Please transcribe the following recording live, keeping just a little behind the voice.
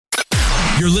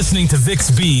You're listening to Vix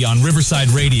B on Riverside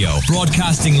Radio,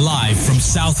 broadcasting live from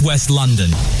southwest London.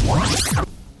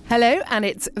 Hello, and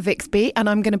it's Vix B, and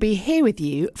I'm going to be here with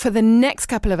you for the next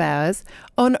couple of hours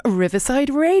on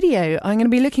Riverside Radio. I'm going to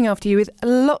be looking after you with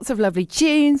lots of lovely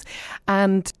tunes,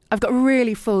 and I've got a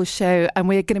really full show, and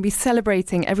we're going to be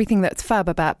celebrating everything that's fab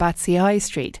about Battersea High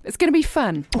Street. It's going to be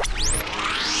fun.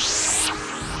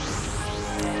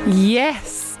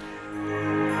 Yes.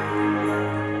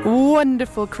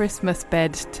 Wonderful Christmas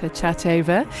bed to chat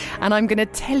over, and I'm going to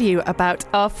tell you about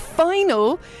our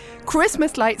final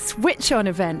Christmas light switch on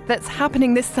event that's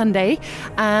happening this Sunday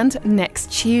and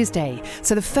next Tuesday.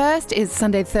 So the first is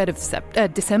Sunday the 3rd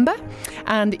of December,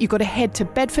 and you've got to head to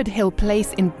Bedford Hill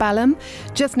Place in Balham,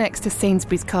 just next to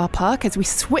Sainsbury's car park, as we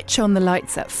switch on the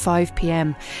lights at 5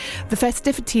 p.m. The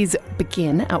festivities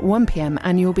begin at 1 p.m,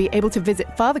 and you'll be able to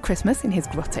visit Father Christmas in his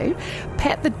grotto,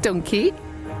 pet the donkey.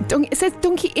 It says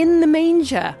donkey in the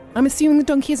manger. I'm assuming the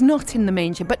donkey is not in the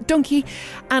manger, but donkey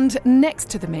and next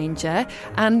to the manger,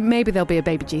 and maybe there'll be a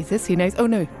baby Jesus, who knows? Oh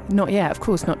no, not yet, of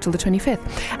course, not till the 25th.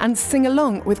 And sing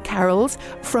along with carols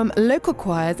from local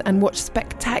choirs and watch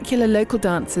spectacular local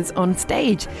dancers on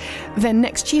stage. Then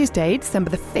next Tuesday,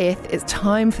 December the 5th, it's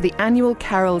time for the annual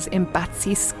Carols in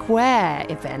Battersea Square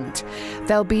event.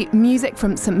 There'll be music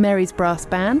from St Mary's Brass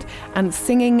Band and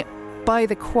singing by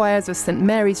the choirs of St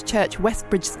Mary's Church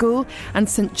Westbridge School and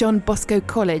St John Bosco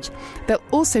College. There'll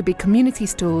also be community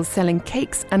stalls selling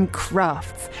cakes and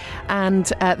crafts. And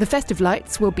the festive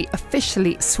lights will be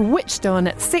officially switched on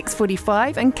at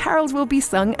 6:45, and carols will be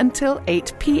sung until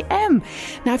 8 p.m.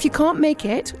 Now, if you can't make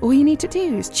it, all you need to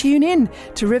do is tune in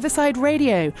to Riverside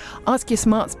Radio. Ask your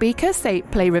smart speaker, say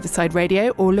play Riverside Radio,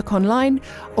 or look online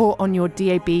or on your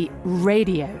DAB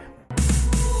radio.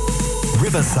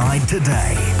 Riverside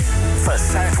Today for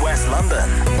Southwest London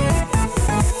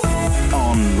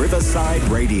on Riverside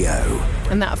Radio.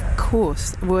 And that, of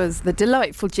course, was the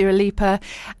delightful Dua Lipa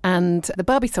and the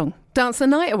Barbie song, Dance the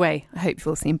Night Away. I hope you've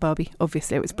all seen Barbie.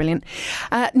 Obviously, it was brilliant.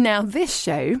 Now, this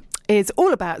show is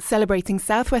all about celebrating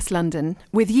Southwest London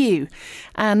with you.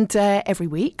 And every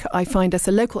week, I find us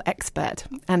a local expert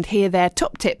and hear their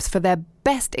top tips for their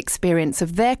best experience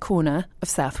of their corner of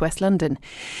Southwest London.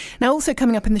 Now, also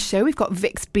coming up in the show, we've got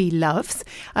Vix B Loves,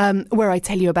 where I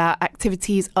tell you about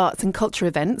activities, arts and culture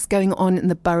events going on in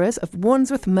the boroughs of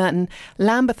Wandsworth, Merton,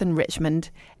 Lambeth and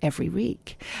Richmond every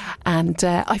week. And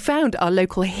I found our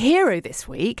local hero this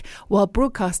week while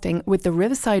broadcasting with the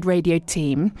Riverside Radio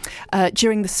team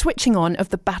during the switching on of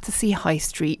the Battersea High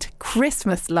Street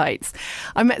Christmas lights.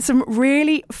 I met some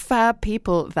really fab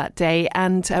people that day,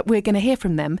 and we're going to hear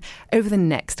from them over the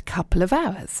next couple of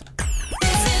hours.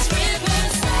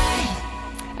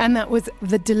 And that was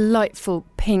the delightful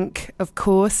Pink, of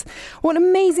course. What an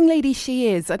amazing lady she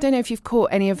is. I don't know if you've caught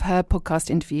any of her podcast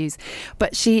interviews,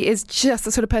 but she is just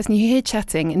the sort of person you hear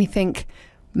chatting and you think,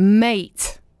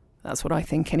 mate. That's what I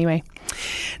think anyway.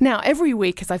 Now, every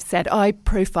week, as I've said, I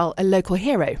profile a local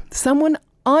hero, someone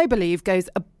I believe goes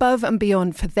above and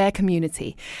beyond for their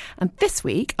community. And this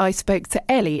week, I spoke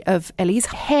to Ellie of Ellie's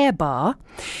Hair Bar.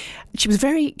 She was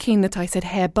very keen that I said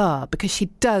hair bar because she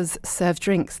does serve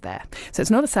drinks there. So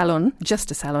it's not a salon,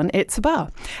 just a salon, it's a bar.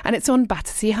 And it's on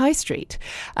Battersea High Street.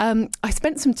 I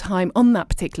spent some time on that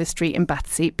particular street in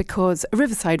Battersea because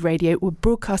Riverside Radio were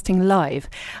broadcasting live,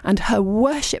 and her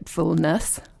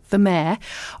worshipfulness, the Mayor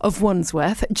of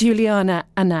Wandsworth, Juliana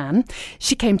Annan,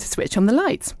 she came to switch on the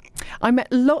lights. I met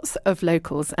lots of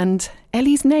locals, and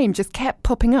Ellie's name just kept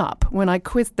popping up when I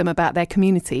quizzed them about their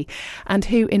community and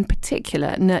who in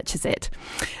particular nurtures it.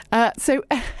 So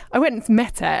I went and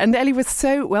met her, and Ellie was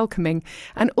so welcoming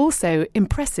and also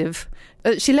impressive.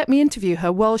 She let me interview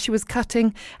her while she was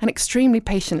cutting an extremely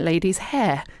patient lady's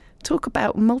hair. Talk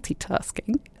about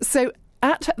multitasking. So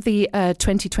at the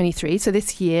 2023, so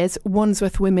this year's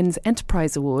Wandsworth Women's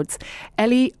Enterprise Awards,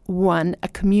 Ellie won a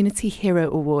Community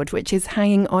Hero Award, which is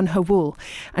hanging on her wall.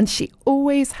 And she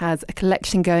always has a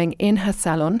collection going in her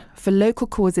salon for local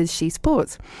causes she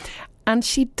supports. And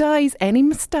she dyes any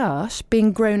moustache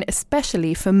being grown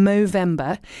especially for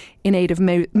Movember in aid of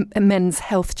men's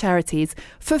health charities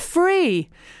for free.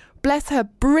 Bless her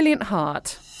brilliant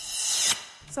heart.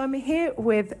 So I'm here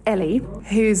with Ellie,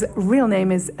 whose real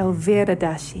name is Elvira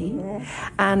Dashi,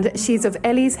 and she's of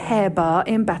Ellie's Hair Bar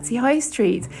in Battersea High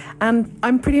Street. And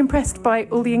I'm pretty impressed by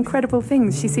all the incredible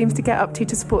things she seems to get up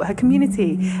to support her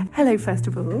community. Hello, first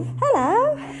of all.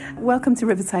 Hello. welcome to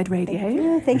Riverside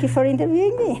Radio. Thank you for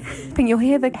interviewing me. You'll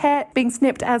hear the hair being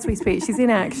snipped as we speak. She's in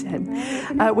action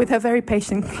with her very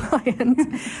patient client.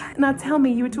 Now tell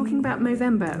me, you were talking about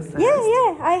Movember first.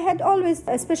 Yeah. I had always,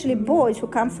 especially boys who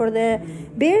come for the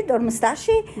beard or moustache,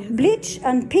 bleach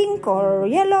and pink or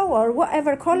yellow or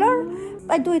whatever color.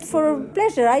 I do it for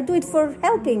pleasure. I do it for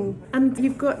helping. And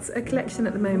you've got a collection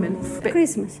at the moment for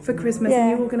Christmas. For Christmas,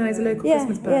 and you organise a local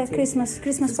Christmas party. Yeah, Christmas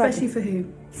Especially party. for who?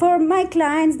 For my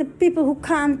clients, the people who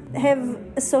can't have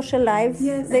a social life.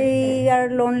 Yes. They are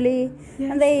lonely,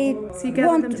 and they so you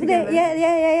gather them together.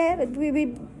 Yeah.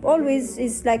 We always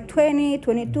is like 20,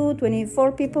 22,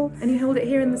 24 people. And you hold it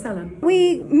here in the salon?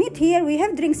 We meet here, we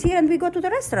have drinks here, and we go to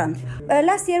the restaurant.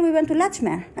 Last year we went to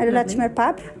Lachmer, at the Lachmer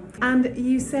pub. And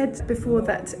you said before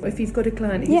that if you've got a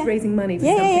client who's raising money for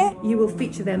something, you will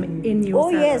feature them in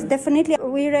your salon. Yes, definitely.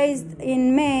 We raised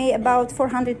in May about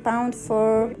 £400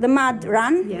 for the MAD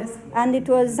run. Yes. And it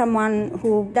was someone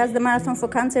who does the Marathon for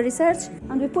Cancer Research.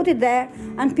 And we put it there,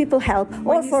 and people help.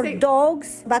 Or for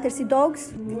dogs, Battersea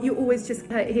dogs. You're always just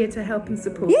here to help and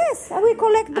support? Yes, we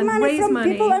collect the money from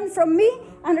money. people and from me,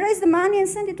 and raise the money and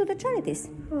send it to the charities.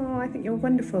 Oh, I think you're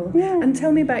wonderful. Yeah. And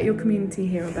tell me about your community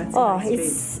here on Battersea High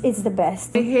Street. It's the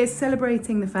best. We're here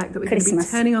celebrating the fact that we're going to be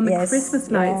turning on the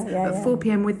Christmas lights at 4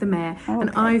 p.m. with the mayor.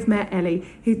 And I've met Ellie,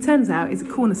 who turns out is a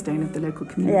cornerstone of the local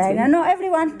community. Yeah, I know.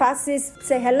 Everyone passes,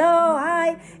 say hello,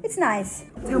 hi. It's nice.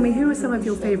 Tell me, who are some of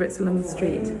your favourites along the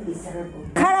street?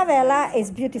 Caravella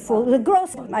is beautiful. The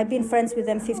Gross, I've been friends with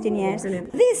them 15 years.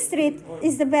 Brilliant. This street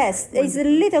is the best. It's a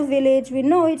little village. We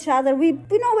know each other. We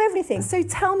know everything. So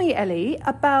tell me, Ellie,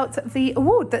 about the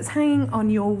award that's hanging on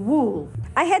your wall.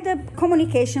 I had a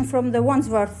communication from the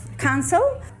Wandsworth Council.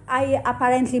 I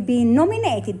apparently been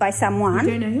nominated by someone.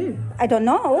 You don't know who? I don't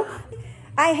know.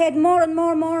 I had more and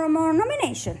more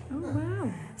nomination. Oh,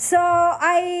 wow. So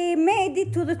I made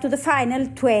it to the final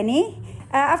 20.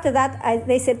 After that,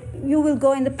 they said, you will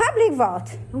go in the public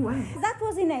vote. Oh, wow. That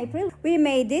was in April. We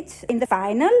made it in the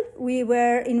final. We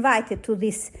were invited to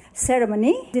this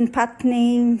ceremony in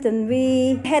Putney, and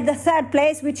we had the third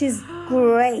place, which is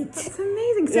great. That's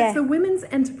amazing. So it's the Women's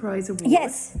Enterprise Award.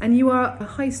 Yes. And you are a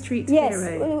high street hero.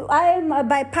 Yes, I am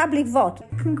by public vote.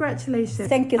 Congratulations.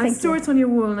 Thank you. I saw it on your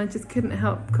wall and I just couldn't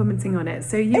help commenting on it.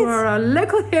 So you are our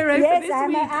local hero for this week.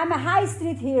 Yes, I'm a high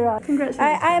street hero. Congratulations.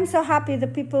 I am so happy the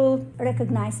people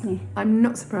recognize me. I'm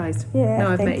not surprised. Yeah,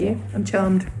 now I've thank met you. I'm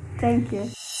charmed. Thank you.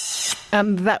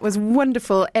 And that was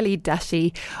wonderful Ellie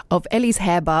Dashie of Ellie's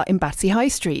Hair Bar in Battersea High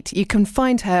Street. You can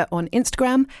find her on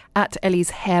Instagram at Ellie's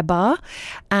Hair Bar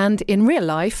and in real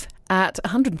life at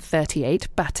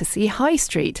 138 Battersea High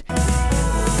Street.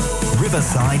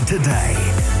 Riverside Today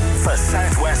for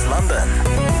South West London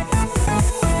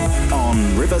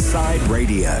on Riverside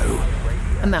Radio.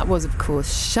 And that was, of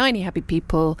course, Shiny Happy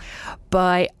People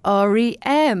by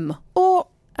R.E.M. or,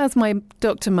 as my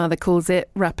doctor mother calls it,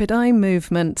 Rapid Eye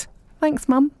Movement. Thanks,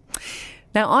 Mum.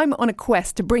 Now, I'm on a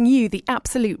quest to bring you the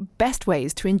absolute best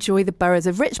ways to enjoy the boroughs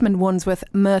of Richmond, Wandsworth,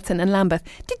 Merton and Lambeth.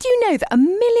 Did you know that 1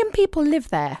 million people live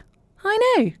there?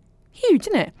 I know. Huge,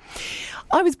 isn't it?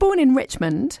 I was born in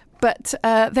Richmond, but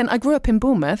then I grew up in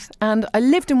Bournemouth and I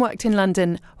lived and worked in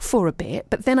London for a bit,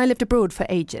 but then I lived abroad for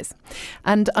ages.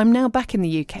 And I'm now back in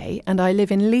the UK and I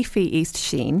live in leafy East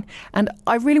Sheen and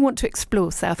I really want to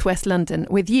explore South West London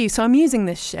with you. So I'm using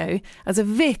this show as a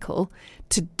vehicle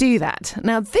to do that.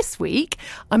 Now, this week,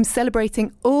 I'm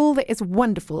celebrating all that is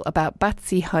wonderful about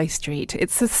Battersea High Street.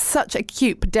 It's such a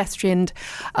cute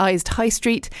pedestrianised high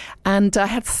street, and I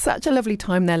had such a lovely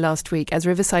time there last week as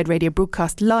Riverside Radio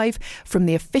broadcast live from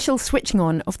the official switching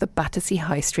on of the Battersea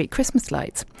High Street Christmas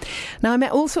lights. Now, I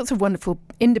met all sorts of wonderful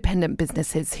independent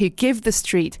businesses who give the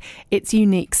street its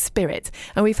unique spirit,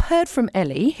 and we've heard from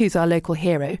Ellie, who's our local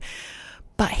hero.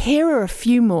 But here are a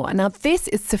few more. Now, this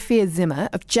is Sophia Zimmer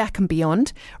of Jack and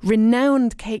Beyond,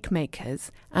 renowned cake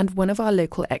makers, and one of our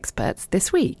local experts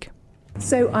this week.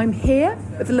 So I'm here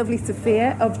with the lovely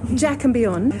Sophia of Jack and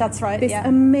Beyond. That's right, This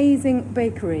amazing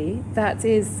bakery that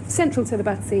is central to the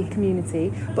Battersea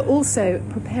community, but also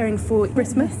preparing for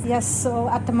Christmas. Yes, so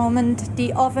at the moment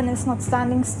the oven is not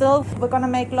standing still. We're going to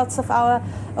make lots of our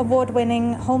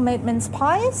award-winning homemade mince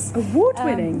pies.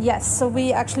 Award-winning? Yes, so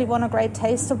we actually won a Great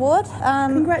Taste Award.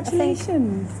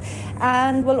 Congratulations.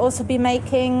 And we'll also be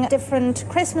making different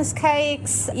Christmas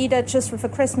cakes, either just with a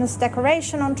Christmas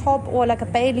decoration on top or like a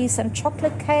Baileys and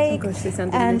chocolate cake, Oh gosh, they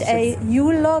sound and a delicious.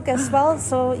 Yule log as well.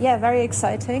 So yeah, very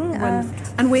exciting.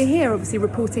 And we're here, obviously,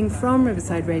 reporting from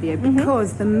Riverside Radio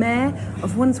because the Mayor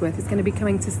of Wandsworth is going to be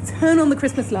coming to turn on the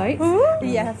Christmas lights.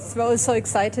 Yes, we're all so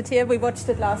excited here. We watched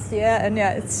it last year, and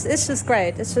yeah, it's just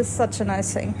great. It's just such a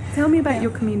nice thing. Tell me about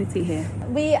your community here.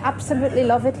 We absolutely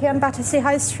love it here on Battersea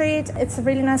High Street. It's a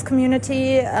really nice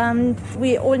community.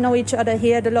 We all know each other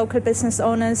here, the local business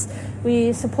owners.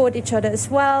 We support each other as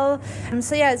well.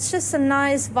 So yeah, it's just a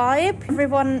nice vibe.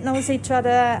 Everyone knows each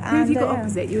other. Who have you got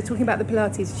opposite? You were talking about the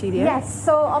Pilates studio. Yes,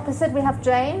 so opposite we have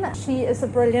Jane. She is a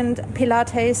brilliant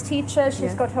Pilates teacher.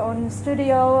 She's got her own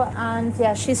studio, and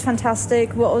yeah, she's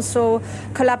fantastic. We also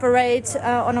collaborate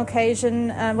on occasion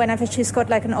whenever she's got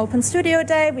like an open studio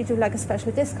day. We do like a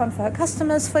special discount for her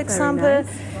customers, for example.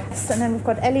 nice. And then we've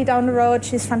got Ellie down the road.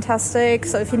 She's fantastic.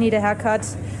 So if you need a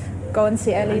haircut, go and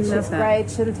see Ellie. She's great.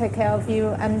 She'll take care of you.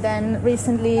 And then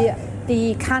recently,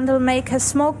 the Candlemaker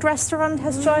Smoked Restaurant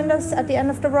has joined us at the end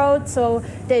of the road. So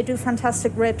they do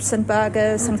fantastic ribs and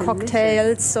burgers and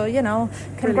cocktails. So, you know,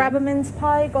 can grab a mince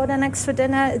pie, go there next for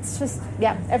dinner. It's just,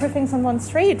 yeah, everything's on one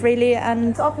street, really.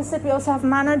 And opposite, we also have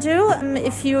Manaju.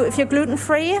 If you're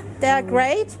gluten-free, they're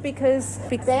great because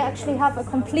they actually have a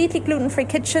completely gluten-free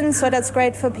kitchen. So that's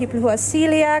great for people who are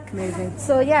celiac. Amazing.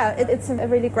 So, yeah, it's a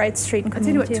really great street and I tell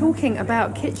you community. what, talking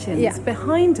about kitchens, Yeah.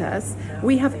 behind us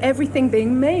we have everything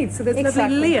being made. So there's Exactly.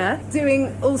 lovely Leah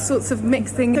doing all sorts of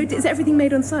mixing. So is everything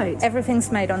made on site?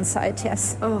 Everything's made on site,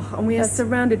 yes. Oh, and we are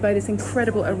surrounded by this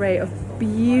incredible array of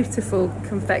beautiful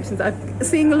confections. I'm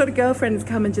seeing a lot of girlfriends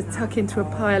come and just tuck into a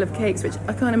pile of cakes, which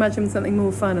I can't imagine something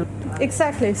more fun.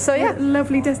 Exactly. So, yeah,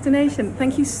 Lovely destination.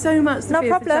 Thank you so much, Sophia,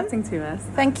 problem. for chatting to us.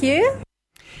 thank you.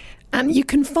 And you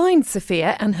can find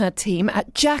Sophia and her team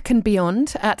at Jack and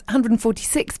Beyond at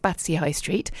 146 Battersea High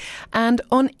Street and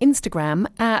on Instagram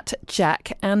at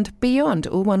Jack and Beyond,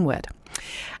 all one word.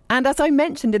 And as I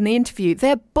mentioned in the interview,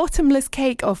 their bottomless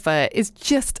cake offer is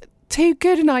just too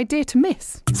good an idea to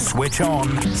miss. Switch on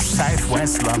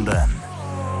Southwest London.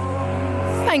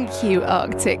 Thank you,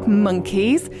 Arctic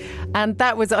Monkeys. And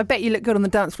that was, I bet you look good on the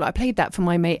dance floor. I played that for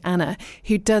my mate Anna,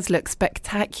 who does look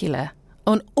spectacular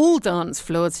on all dance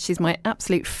floors. She's my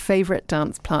absolute favourite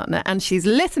dance partner, and she's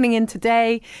listening in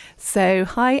today. So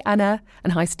hi Anna,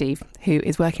 and hi Steve, who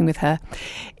is working with her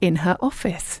in her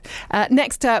office.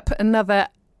 Next up, another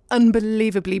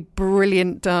unbelievably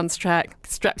brilliant dance track.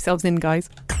 Strap yourselves in, guys.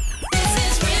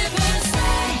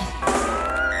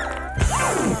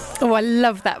 Oh, I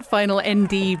love that final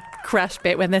ND crash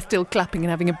bit when they're still clapping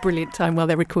and having a brilliant time while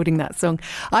they're recording that song.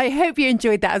 I hope you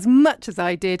enjoyed that as much as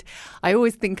I did. I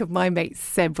always think of my mate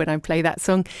Seb when I play that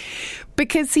song,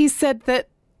 because he said that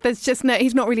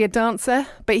he's not really a dancer,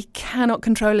 but he cannot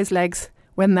control his legs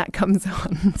when that comes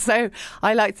on. So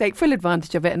I like to take full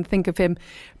advantage of it and think of him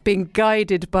being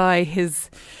guided by his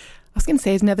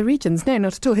nether regions. No,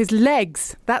 not at all. His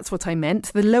legs. That's what I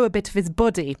meant. The lower bit of his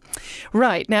body.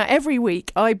 Right. Now, every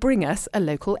week I bring us a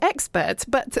local expert.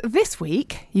 But this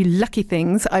week, you lucky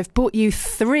things, I've brought you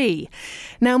 3.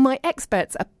 Now, my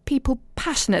experts are people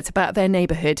passionate about their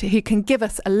neighbourhood who can give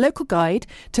us a local guide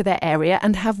to their area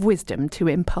and have wisdom to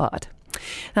impart.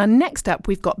 Now, next up,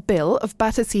 we've got Bill of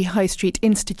Battersea High Street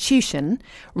Institution,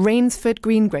 Rainsford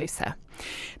Greengrocer.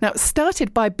 Now,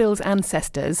 started by Bill's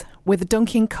ancestors with a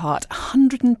donkey and cart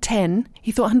 110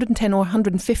 or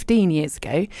 115 years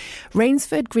ago,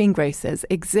 Rainsford Greengrocers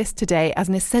exists today as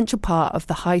an essential part of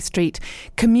the High Street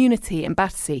community in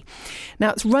Battersea. Now,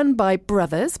 it's run by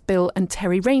brothers Bill and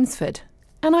Terry Rainsford,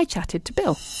 and I chatted to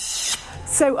Bill.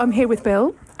 So I'm here with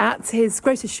Bill at his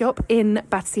grocer's shop in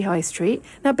Battersea High Street.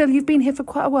 Now, Bill, you've been here for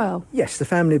quite a while. Yes, the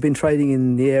family have been trading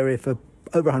in the area for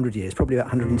over 100 years, probably about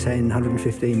 110,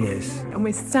 115 years. And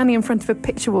we're standing in front of a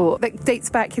picture wall that dates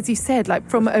back, as you said, like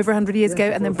from over 100 years ago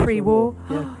and then pre-war.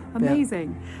 Yeah.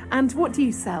 Amazing. And what do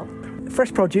you sell?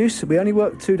 Fresh produce. We only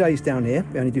work 2 days down here.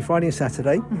 We only do Friday and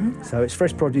Saturday. So it's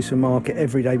fresh produce from market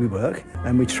every day we work.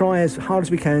 And we try as hard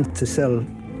as we can to sell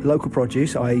local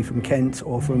produce, i.e. from Kent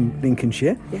or from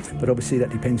Lincolnshire. Yes. But obviously that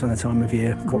depends on the time of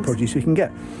year, what produce we can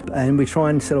get. And we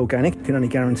try and sell organic. You can only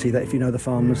guarantee that if you know the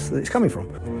farmers that it's coming from.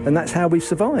 And that's how we've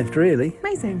survived, really.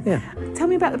 Amazing. Yeah. Tell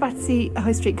me about the Battersea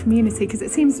High Street community, because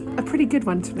it seems a pretty good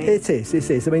one to me. It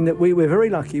is. I mean, we're very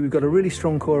lucky. We've got a really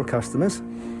strong core of customers.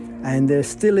 And there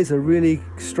still is a really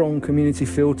strong community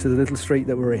feel to the little street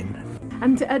that we're in.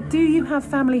 And do you have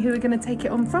family who are going to take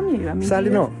it on from you? I mean, Sadly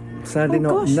not. Sadly Oh, not.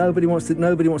 gosh. Nobody wants to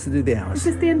do the hours. Is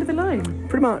this the end of the line?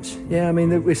 Pretty much. Yeah, I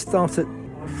mean, we start at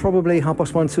probably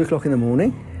 1:30, 2 o'clock in the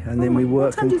morning. And then we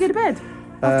work... What time do you go to bed?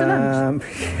 After lunch?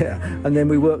 Yeah, and then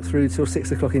we work through till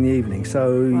 6 o'clock in the evening.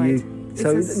 So Right. you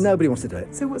So nobody wants to do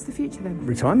it. So what's the future then?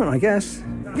 Retirement, I guess.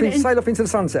 Sail off into the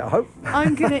sunset, I hope.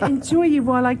 I'm going to enjoy you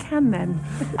while I can then.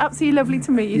 Absolutely lovely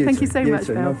to meet you. Thank you so much,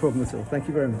 Bill. Bill. No problem at all. Thank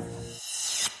you very much.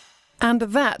 And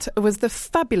that was the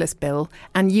fabulous Bill.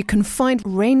 And you can find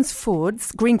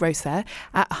Rainsford's greengrocer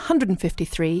at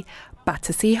 153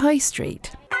 Battersea High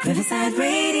Street. Riverside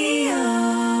Radio.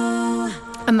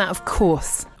 And that, of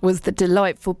course, was the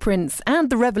delightful Prince and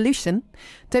the Revolution.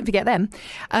 Don't forget them.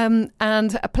 And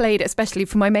played especially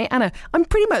for my mate Anna. I'm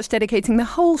pretty much dedicating the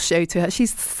whole show to her.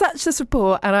 She's such a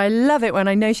support, and I love it when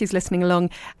I know she's listening along.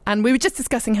 And we were just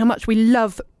discussing how much we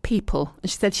love people.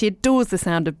 She said she adores the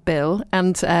sound of Bill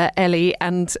and Ellie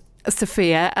and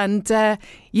Sophia. And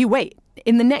you wait.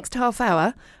 In the next half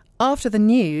hour, after the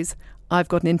news, I've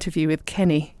got an interview with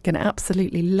Kenny. Gonna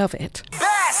absolutely love it.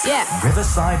 Yeah.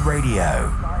 Riverside Radio.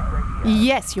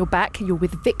 Yes, you're back. You're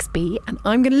with Vixby, and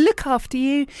I'm going to look after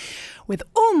you with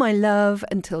all my love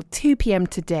until 2 p.m.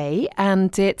 today.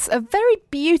 And it's a very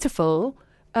beautiful,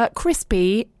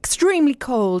 crispy, extremely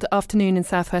cold afternoon in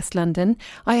southwest London.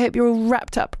 I hope you're all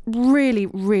wrapped up really,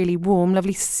 really warm.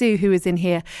 Lovely Sue, who was in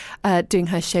here doing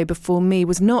her show before me,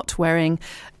 was not wearing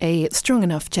a strong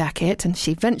enough jacket, and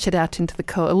she ventured out into the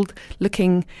cold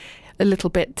looking a little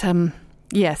bit...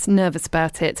 Yes, nervous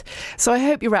about it. So I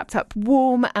hope you're wrapped up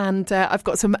warm, and I've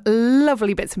got some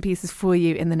lovely bits and pieces for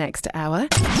you in the next hour.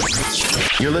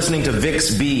 You're listening to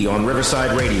Vix B on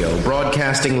Riverside Radio,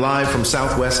 broadcasting live from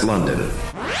southwest London.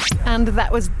 And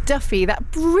that was Duffy,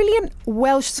 that brilliant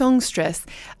Welsh songstress.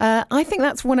 I think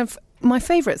that's one of my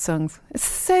favourite songs. It's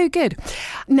so good.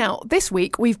 Now, this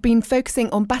week we've been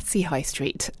focusing on Battersea High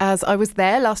Street, as I was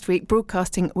there last week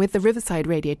broadcasting with the Riverside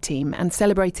Radio team and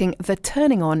celebrating the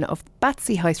turning on of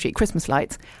Battersea High Street Christmas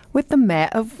lights with the Mayor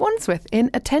of Wandsworth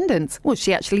in attendance. Well,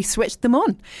 she actually switched them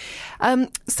on.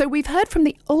 So we've heard from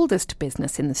the oldest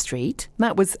business in the street.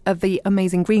 That was the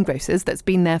amazing Greengrocers that's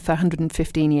been there for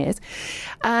 115 years.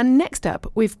 And next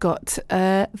up, we've got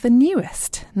the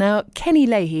newest. Now, Kenny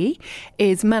Leahy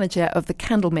is manager of the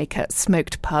Candlemaker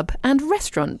Smoked Pub and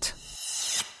Restaurant.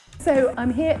 So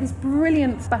I'm here at this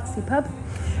brilliant Battersea pub,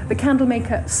 the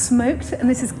Candlemaker Smoked, and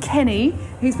this is Kenny,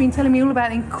 who's been telling me all about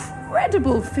the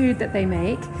incredible food that they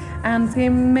make and the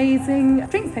amazing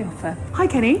drinks they offer. Hi,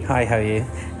 Kenny. Hi, how are you?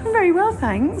 I'm very well,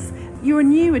 thanks. You're a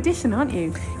new addition, aren't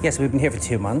you? Yes, we've been here for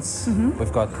 2 months. Mm-hmm.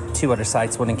 We've got 2 other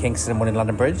sites, one in Kingston and one in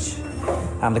London Bridge.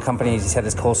 The company, as you said,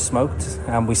 is called Smoked.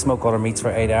 We smoke all our meats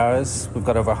for 8 hours. We've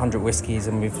got over 100 whiskies,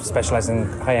 and we've specialised in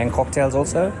high-end cocktails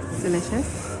also.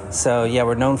 Delicious. So, yeah,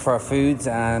 we're known for our food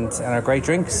and our great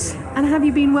drinks. And have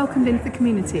you been welcomed into the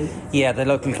community? Yeah, the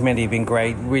local community have been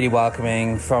great, really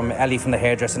welcoming. From Ellie from the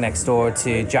hairdresser next door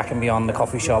to Jack and Beyond, the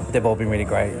coffee shop, they've all been really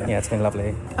great. Yeah, it's been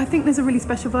lovely. I think there's a really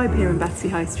special vibe here in Battersea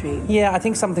High Street. Yeah, I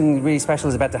think something really special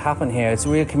is about to happen here. It's a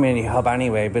real community hub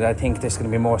anyway, but I think there's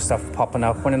going to be more stuff popping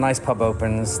up. When a nice pub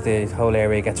opens, the whole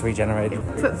area gets regenerated.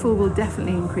 Footfall will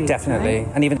definitely increase. Definitely.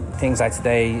 Right? And even things like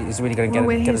today is really going to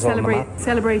get us all on the map.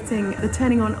 Celebrating the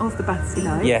turning on of the Battersea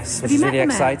lights. Yes, which is really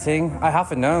exciting. I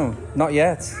haven't known. Not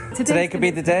yet. Today could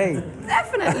be the day.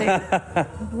 Definitely. I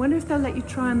wonder if they'll let you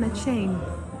try on their chain.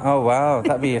 Oh, wow.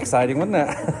 That'd be exciting, wouldn't it?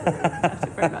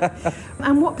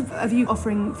 And what are you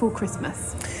offering for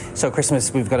Christmas? So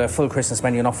Christmas, we've got a full Christmas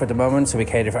menu on offer at the moment. So we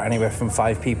cater for anywhere from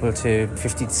 5 people to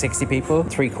 50 to 60 people.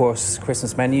 3-course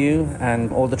Christmas menu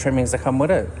and all the trimmings that come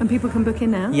with it. And people can book in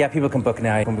now? Yeah, people can book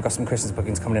now. And we've got some Christmas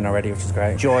bookings coming in already, which is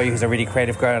great. Joy, who's a really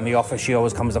creative girl in the office, she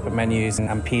always comes up with menus.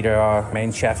 And Peter, our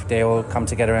main chef, they all come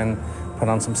together and put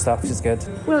on some stuff, which is good.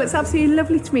 Well, it's absolutely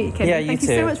lovely to meet you, Kenny. Yeah, you Thank too.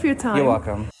 you so much for your time. You're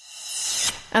welcome.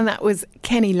 And that was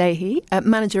Kenny Leahy,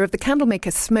 manager of the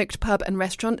Candlemaker Smoked Pub and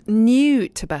Restaurant, new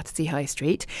to Battersea High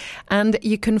Street. And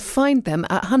you can find them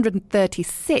at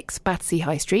 136 Battersea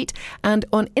High Street and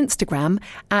on Instagram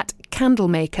at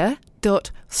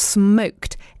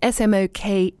candlemaker.smoked,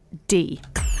 SMOKD.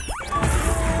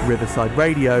 Riverside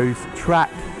Radio's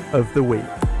Track of the Week.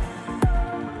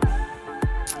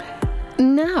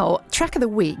 Now, Track of the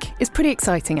Week is pretty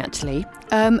exciting, actually.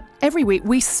 Every week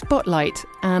we spotlight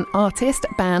an artist,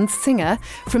 band, singer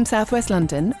from Southwest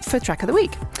London for Track of the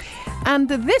Week. And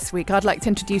this week I'd like to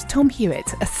introduce Tom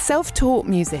Hewitt, a self-taught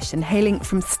musician hailing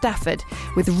from Stafford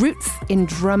with roots in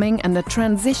drumming and a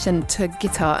transition to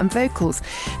guitar and vocals.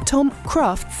 Tom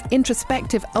crafts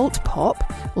introspective alt-pop,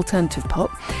 alternative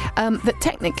pop, that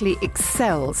technically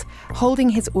excels, holding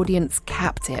his audience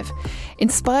captive.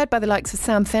 Inspired by the likes of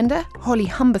Sam Fender, Holly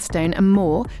Humberstone and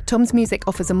more, Tom's music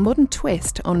offers a modern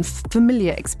twist on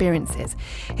familiar experiences.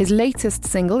 His latest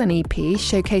single and EP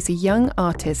showcase a young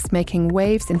artist making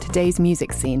waves in today's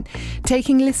music scene,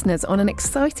 taking listeners on an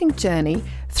exciting journey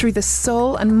through the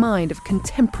soul and mind of a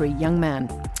contemporary young man.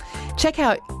 Check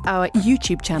out our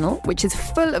YouTube channel, which is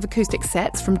full of acoustic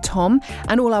sets from Tom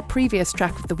and all our previous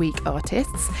Track of the Week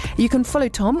artists. You can follow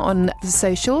Tom on the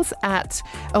socials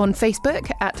on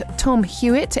Facebook at Tom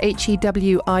Hewitt,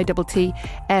 HEWITTS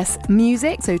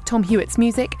Music, so Tom Hewitt's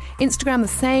Music. Instagram the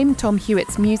same, Tom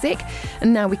Hewitt's Music.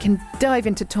 And now we can dive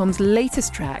into Tom's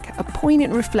latest track, a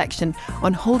poignant reflection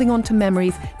on holding on to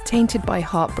memories tainted by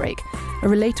heartbreak, a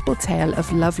relatable tale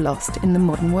of love lost in the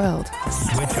modern world.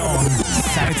 Switch on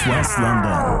Southwest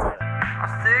London.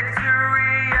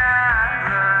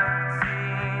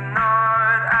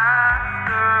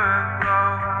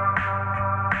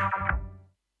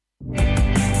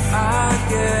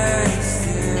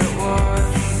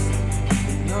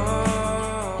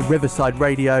 Riverside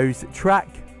Radio's Track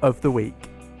of the Week.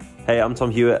 Hey, I'm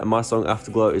Tom Hewitt and my song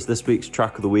Afterglow is this week's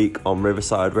Track of the Week on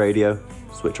Riverside Radio.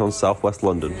 Switch on Southwest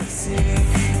London.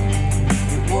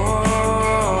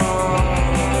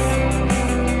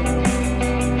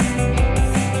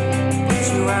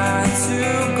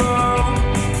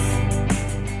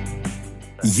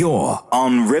 You're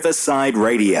on Riverside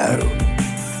Radio.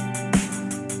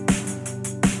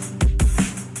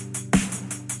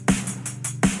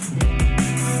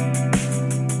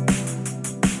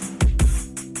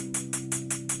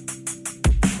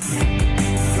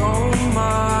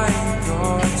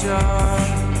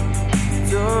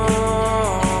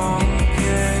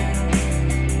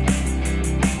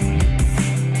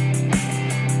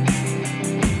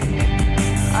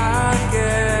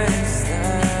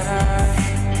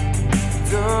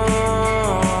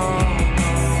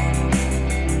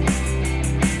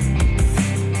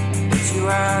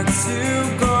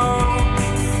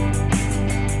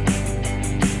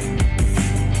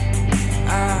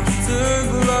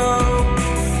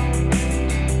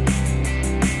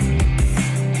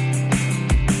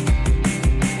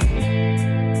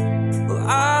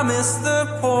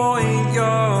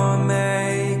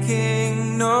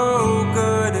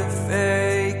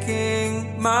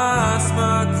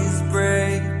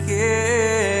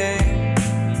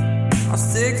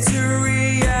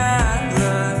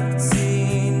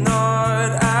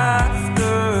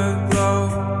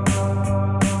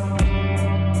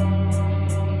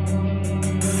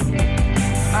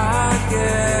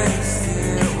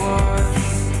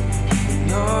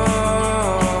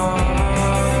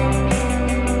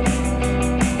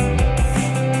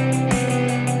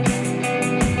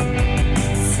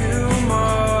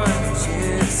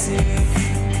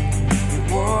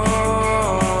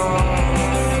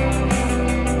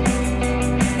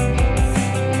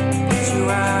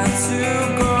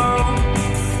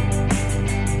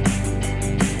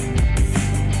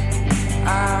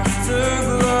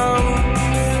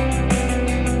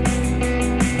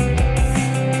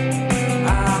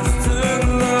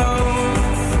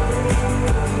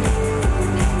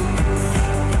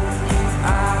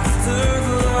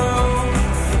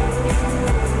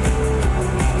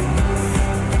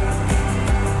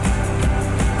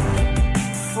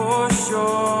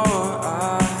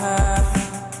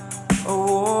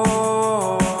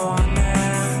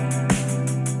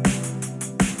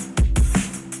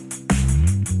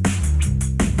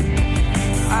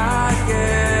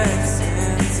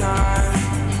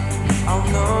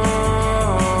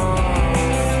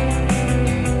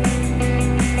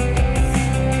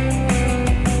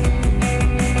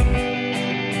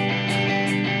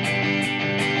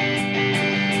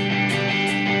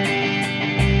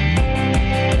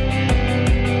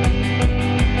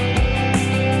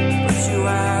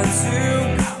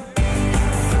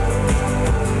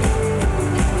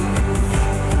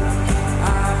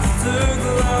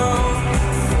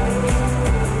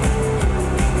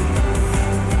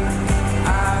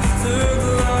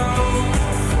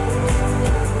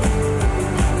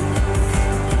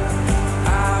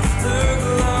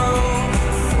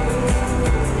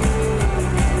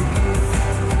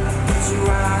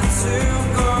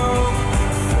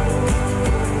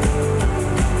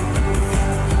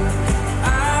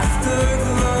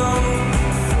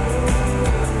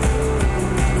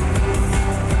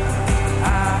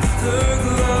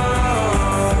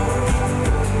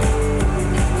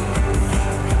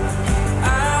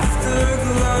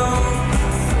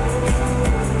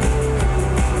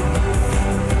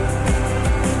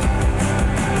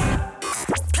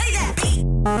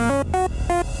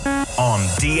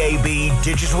 DAB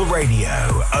digital radio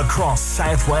across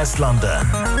Southwest London.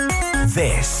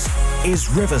 This is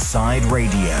Riverside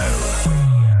Radio.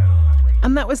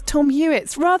 And that was Tom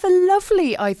Hewitt's rather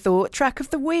lovely, I thought, Track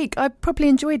of the Week. I probably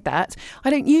enjoyed that.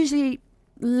 I don't usually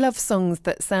love songs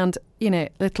that sound, a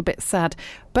little bit sad.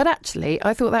 But actually,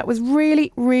 I thought that was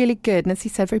really, really good. And as he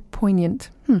said, very poignant.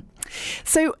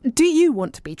 So, do you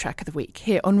want to be Track of the Week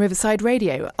here on Riverside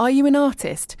Radio? Are you an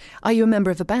artist? Are you a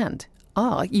member of a band?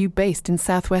 Are you based in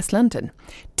southwest London?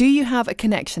 Do you have a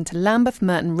connection to Lambeth,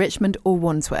 Merton, Richmond or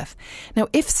Wandsworth? Now,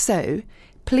 if so,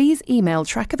 please email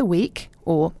Track of the Week,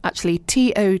 or actually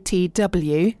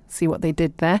TOTW, see what they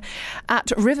did there, at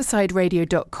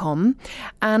riversideradio.com,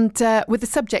 and with the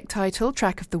subject title,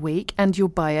 Track of the Week, and your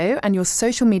bio and your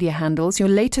social media handles, your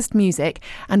latest music,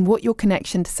 and what your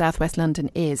connection to Southwest London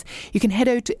is. You can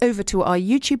head over to our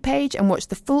YouTube page and watch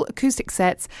the full acoustic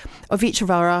sets of each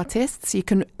of our artists. You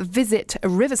can visit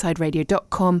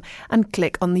riversideradio.com and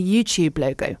click on the YouTube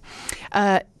logo.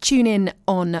 Tune in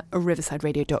on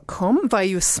riversideradio.com via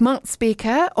your smart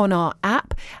speaker, on our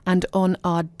app and on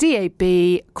our DAB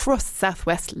across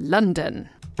southwest London.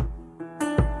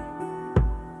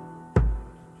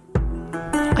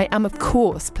 I am, of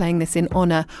course, playing this in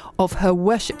honour of Her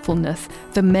Worshipfulness,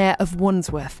 the Mayor of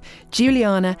Wandsworth,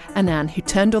 Juliana Annan, who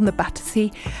turned on the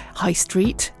Battersea High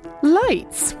Street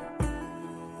lights.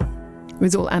 It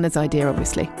was all Anna's idea,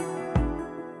 obviously.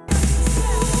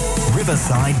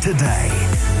 Riverside Today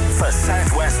for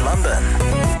Southwest London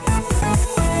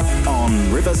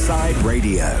on Riverside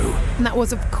Radio. And that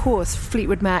was, of course,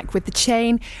 Fleetwood Mac with The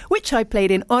Chain, which I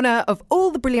played in honour of all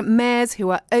the brilliant mayors who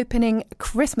are opening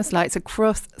Christmas lights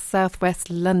across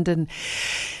southwest London.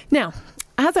 Now,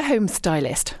 as a home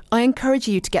stylist, I encourage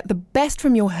you to get the best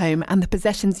from your home and the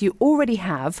possessions you already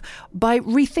have by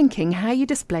rethinking how you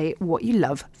display what you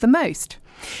love the most.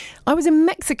 I was in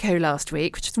Mexico last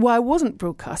week, which is why I wasn't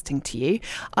broadcasting to you.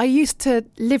 I used to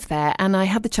live there and I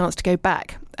had the chance to go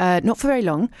back. Not for very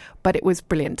long, but it was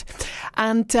brilliant.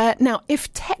 And now, if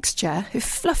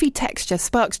fluffy texture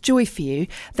sparks joy for you,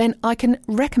 then I can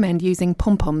recommend using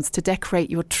pom-poms to decorate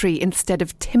your tree instead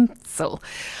of tinsel.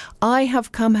 I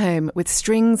have come home with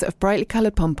strings of brightly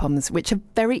coloured pom-poms, which are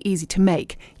very easy to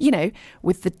make.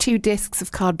 With the 2 discs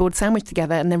of cardboard sandwiched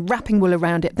together and then wrapping wool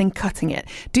around it, then cutting it.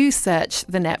 Do search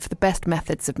the net for the best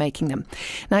methods of making them.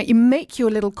 Now, you make your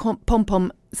little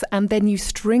pom-pom and then you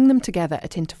string them together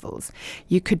at intervals.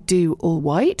 You could do all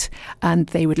white and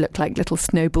they would look like little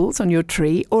snowballs on your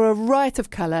tree, or a riot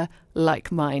of colour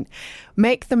like mine.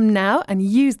 Make them now and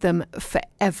use them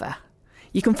forever.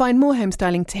 You can find more home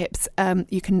styling tips.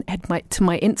 You can head to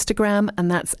my Instagram,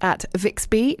 and that's at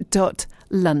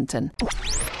vixby.london.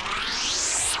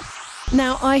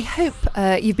 Now, I hope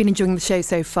you've been enjoying the show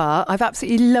so far. I've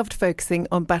absolutely loved focusing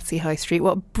on Battersea High Street.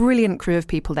 What a brilliant crew of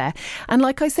people there. And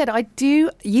like I said, I do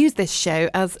use this show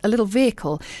as a little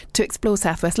vehicle to explore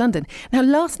southwest London. Now,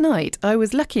 last night, I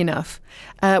was lucky enough,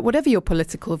 whatever your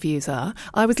political views are,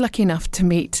 I was lucky enough to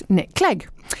meet Nick Clegg,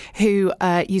 who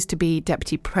used to be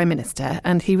Deputy Prime Minister.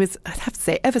 And he was, I'd have to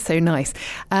say, ever so nice.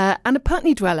 And a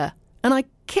Putney dweller. And I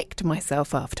kicked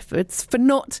myself afterwards for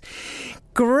not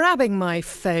grabbing my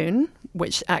phone,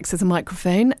 which acts as a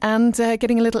microphone, and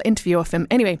getting a little interview off him.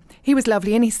 Anyway, he was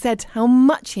lovely, and he said how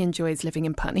much he enjoys living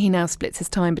in Putney. He now splits his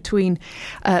time between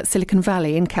Silicon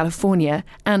Valley in California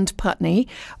and Putney,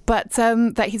 but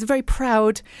that he's a very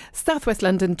proud southwest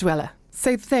London dweller.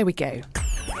 So there we go.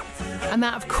 And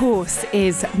that, of course,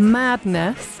 is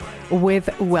Madness with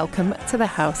Welcome to the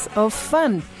House of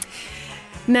Fun.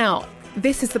 Now,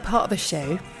 this is the part of the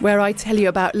show where I tell you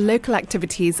about local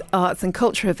activities, arts and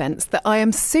culture events that I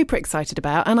am super excited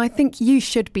about, and I think you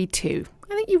should be too.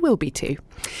 I think you will be too.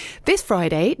 This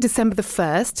Friday, December the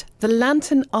 1st, the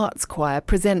Lantern Arts Choir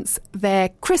presents their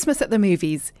Christmas at the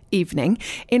Movies evening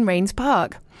in Rains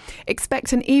Park.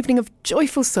 Expect an evening of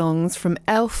joyful songs from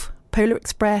Elf, Polar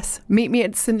Express, Meet Me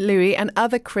at St. Louis and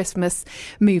other Christmas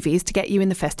movies to get you in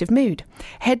the festive mood.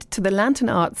 Head to the Lantern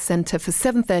Arts Centre for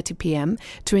 7:30pm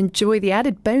to enjoy the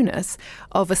added bonus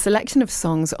of a selection of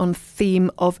songs on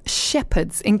theme of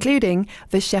shepherds, including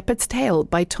The Shepherd's Tale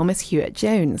by Thomas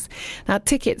Hewitt-Jones. Now,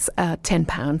 tickets are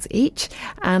 £10 each,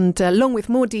 and along with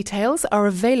more details are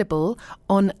available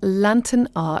on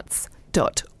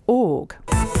lanternarts.org.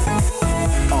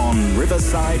 On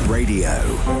Riverside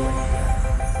Radio.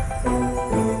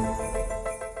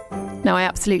 Now, I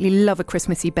absolutely love a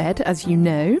Christmassy bed, as you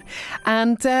know,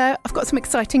 and I've got some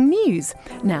exciting news.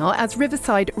 Now, as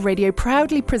Riverside Radio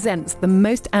proudly presents the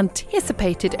most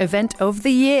anticipated event of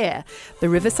the year, the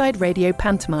Riverside Radio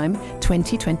Pantomime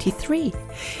 2023.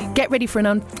 Get ready for an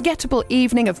unforgettable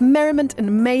evening of merriment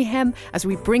and mayhem as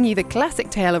we bring you the classic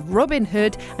tale of Robin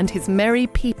Hood and his merry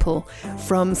people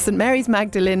from St Mary's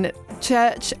Magdalene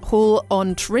Church Hall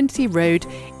on Trinity Road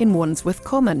in Wandsworth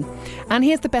Common. And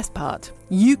here's the best part.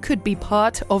 You could be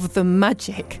part of the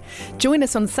magic. Join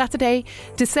us on Saturday,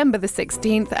 December the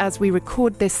 16th, as we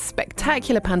record this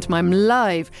spectacular pantomime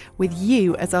live with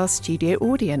you as our studio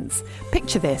audience.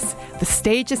 Picture this. The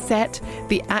stage is set,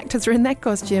 the actors are in their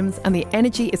costumes, and the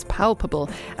energy is palpable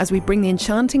as we bring the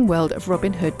enchanting world of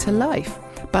Robin Hood to life.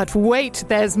 But wait,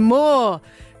 there's more.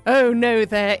 Oh no,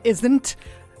 there isn't.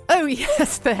 Oh,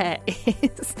 yes, there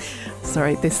is.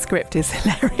 Sorry, this script is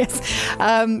hilarious.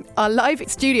 Our live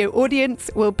studio audience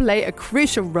will play a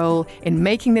crucial role in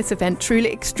making this event truly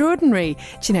extraordinary.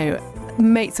 Do you know,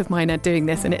 mates of mine are doing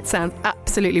this and it sounds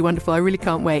absolutely wonderful. I really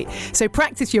can't wait. So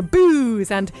practice your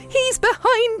boos and he's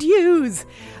behind yous.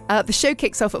 The show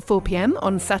kicks off at 4 p.m.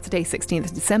 on Saturday, 16th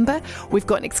of December. We've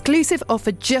got an exclusive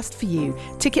offer just for you.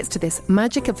 Tickets to this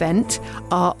magic event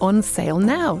are on sale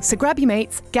now. So grab your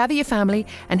mates, gather your family,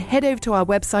 and head over to our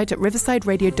website at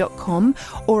riversideradio.com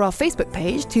or our Facebook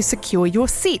page to secure your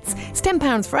seats. It's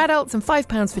 £10 for adults and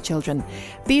 £5 for children.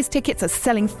 These tickets are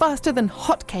selling faster than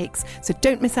hotcakes, so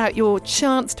don't miss out your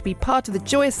chance to be part of the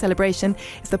joyous celebration.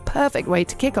 It's the perfect way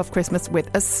to kick off Christmas with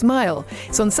a smile.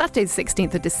 It's on Saturday, the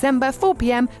 16th of December, 4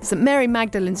 p.m, St Mary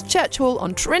Magdalene's Church Hall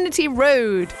on Trinity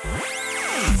Road.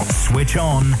 Switch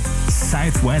on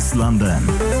Southwest London.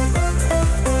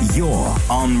 You're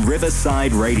on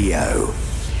Riverside Radio.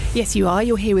 Yes, you are.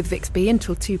 You're here with Vix B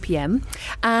until 2 p.m.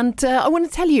 And I want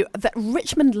to tell you that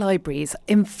Richmond Libraries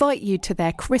invite you to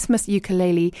their Christmas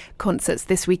ukulele concerts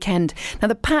this weekend. Now,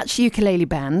 the Patch Ukulele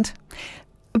Band,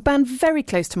 a band very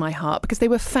close to my heart because they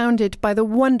were founded by the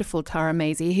wonderful Tara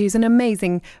Maisie, who's an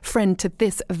amazing friend to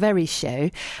this very show.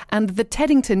 And the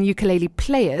Teddington Ukulele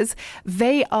Players,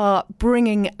 they are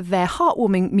bringing their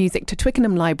heartwarming music to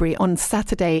Twickenham Library on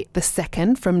Saturday the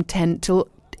 2nd from 10 till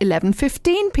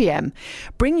 11:15 p.m.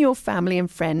 Bring your family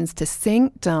and friends to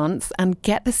sing, dance and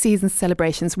get the season's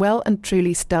celebrations well and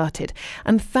truly started.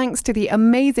 And thanks to the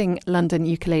amazing London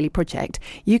Ukulele Project,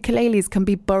 ukuleles can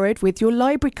be borrowed with your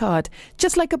library card,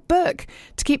 just like a book,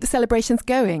 to keep the celebrations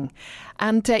going.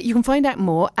 And you can find out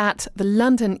more at the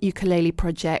London Ukulele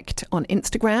Project on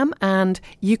Instagram and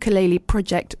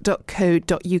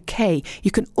ukuleleproject.co.uk.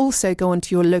 You can also go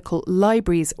onto your local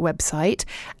library's website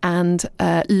and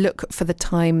look for the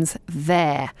times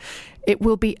there. It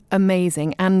will be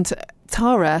amazing. And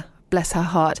Tara, bless her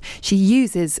heart, she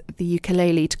uses the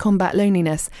ukulele to combat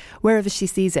loneliness wherever she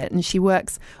sees it. And she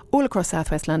works all across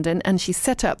Southwest London, and she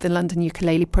set up the London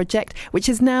Ukulele Project, which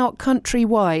is now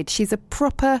countrywide. She's a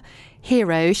proper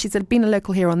hero. She's been a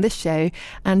local hero on this show,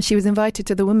 and she was invited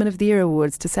to the Woman of the Year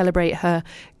Awards to celebrate her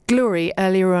glory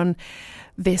earlier on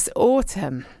this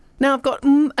autumn. Now, I've got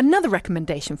another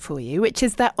recommendation for you, which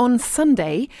is that on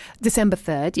Sunday, December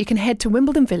 3rd, you can head to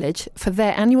Wimbledon Village for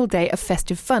their annual day of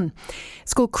festive fun.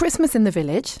 It's called Christmas in the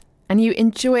Village, and you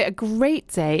enjoy a great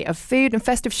day of food and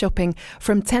festive shopping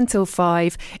from 10 till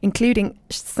 5, including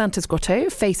Santa's Grotto,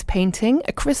 face painting,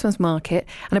 a Christmas market,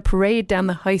 and a parade down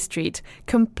the high street,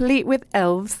 complete with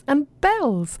elves and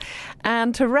bells.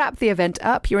 And to wrap the event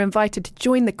up, you're invited to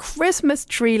join the Christmas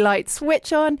tree light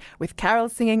switch on with carol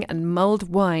singing and mulled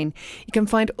wine. You can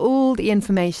find all the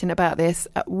information about this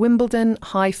at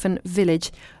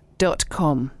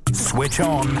wimbledon-village.com. Switch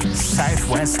on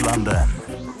Southwest London.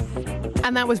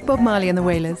 And that was Bob Marley and the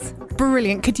Wailers.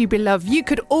 Brilliant. Could you be loved? You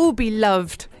could all be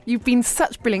loved. You've been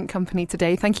such brilliant company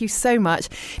today. Thank you so much.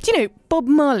 Do you know, Bob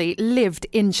Marley lived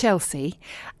in Chelsea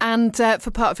and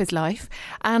for part of his life.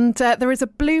 And there is a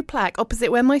blue plaque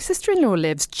opposite where my sister-in-law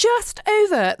lives, just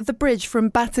over the bridge from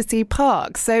Battersea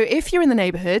Park. So if you're in the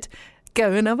neighbourhood,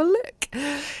 go and have a look.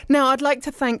 Now, I'd like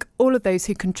to thank all of those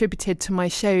who contributed to my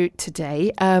show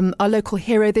today. Our local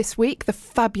hero this week, the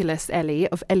fabulous Ellie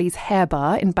of Ellie's Hair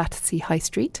Bar in Battersea High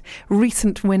Street,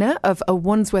 recent winner of a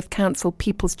Wandsworth Council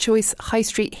People's Choice High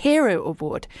Street Hero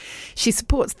Award. She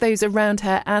supports those around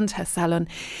her, and her salon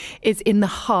is in the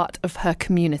heart of her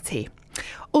community.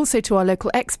 Also to our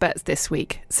local experts this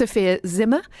week, Sophia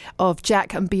Zimmer of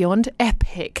Jack and Beyond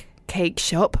Epic Cake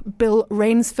Shop, Bill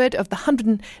Rainsford of the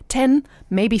 110,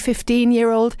 maybe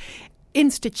 15-year-old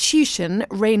institution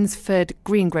Rainsford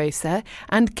Greengrocer,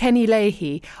 and Kenny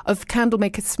Leahy of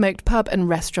Candlemaker Smoked Pub and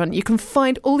Restaurant. You can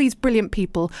find all these brilliant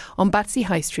people on Battersea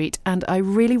High Street, and I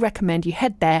really recommend you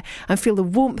head there and feel the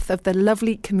warmth of the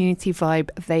lovely community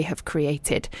vibe they have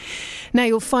created. Now,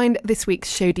 you'll find this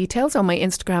week's show details on my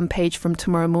Instagram page from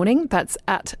tomorrow morning. That's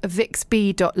at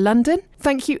vixb.london.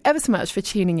 Thank you ever so much for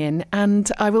tuning in, and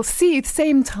I will see you the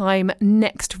same time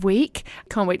next week.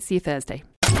 Can't wait to see you Thursday.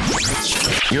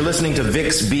 You're listening to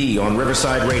Vix B on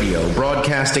Riverside Radio,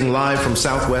 broadcasting live from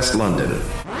Southwest London.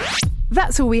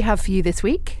 That's all we have for you this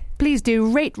week. Please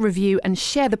do rate, review and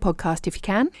share the podcast if you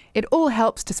can. It all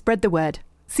helps to spread the word.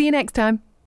 See you next time.